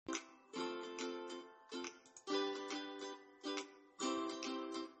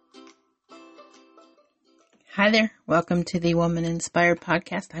Hi there. Welcome to the Woman Inspired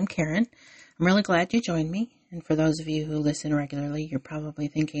Podcast. I'm Karen. I'm really glad you joined me. And for those of you who listen regularly, you're probably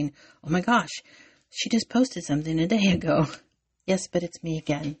thinking, oh my gosh, she just posted something a day ago. Yes, but it's me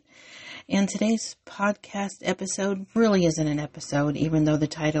again. And today's podcast episode really isn't an episode, even though the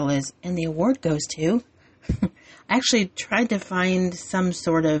title is, and the award goes to. I actually tried to find some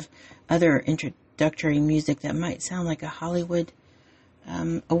sort of other introductory music that might sound like a Hollywood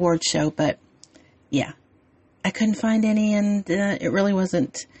award show, but yeah. I couldn't find any, and it really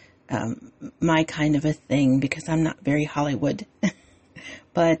wasn't my kind of a thing because I'm not very Hollywood.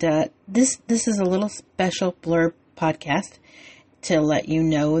 But this is a little special blurb podcast to let you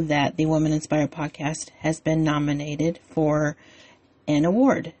know that the Woman Inspired Podcast has been nominated for an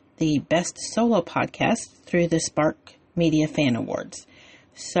award, the Best Solo Podcast through the Spark Media Fan Awards.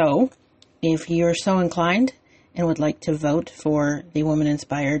 So, if you're so inclined and would like to vote for the Woman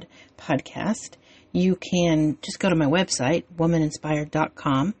Inspired Podcast, you can just go to my website,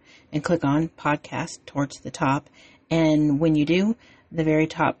 womaninspired.com, and click on podcast towards the top. And when you do, the very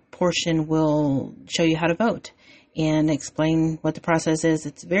top portion will show you how to vote and explain what the process is.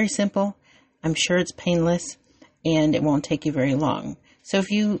 It's very simple. I'm sure it's painless, and it won't take you very long. So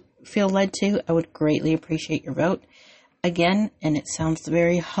if you feel led to, I would greatly appreciate your vote. Again, and it sounds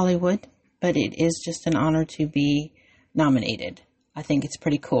very Hollywood, but it is just an honor to be nominated. I think it's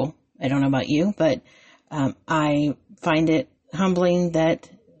pretty cool. I don't know about you, but I find it humbling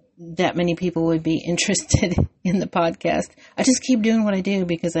that many people would be interested in the podcast. I just keep doing what I do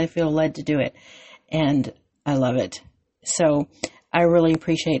because I feel led to do it, and I love it. So I really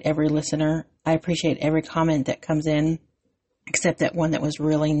appreciate every listener. I appreciate every comment that comes in, except that one that was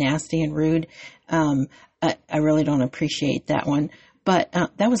really nasty and rude. I really don't appreciate that one, but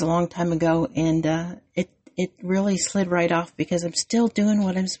that was a long time ago, and it really slid right off because I'm still doing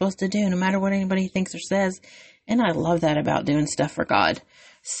what I'm supposed to do, no matter what anybody thinks or says. And I love that about doing stuff for God.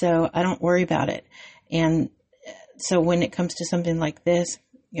 So I don't worry about it. And so when it comes to something like this,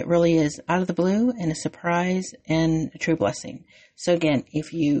 it really is out of the blue and a surprise and a true blessing. So again,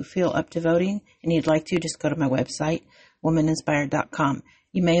 if you feel up to voting and you'd like to, just go to my website, womaninspired.com.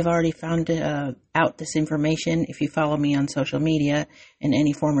 You may have already found out this information if you follow me on social media in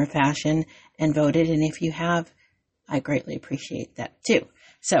any form or fashion and voted. And if you have, I greatly appreciate that too.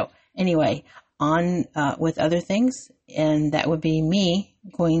 So anyway, on with other things, and that would be me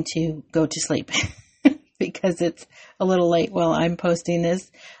going to go to sleep because it's a little late while I'm posting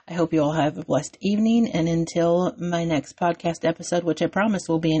this. I hope you all have a blessed evening. And until my next podcast episode, which I promise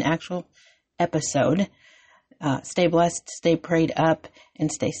will be an actual episode, stay blessed, stay prayed up,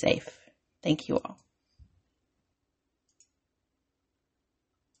 and stay safe. Thank you all.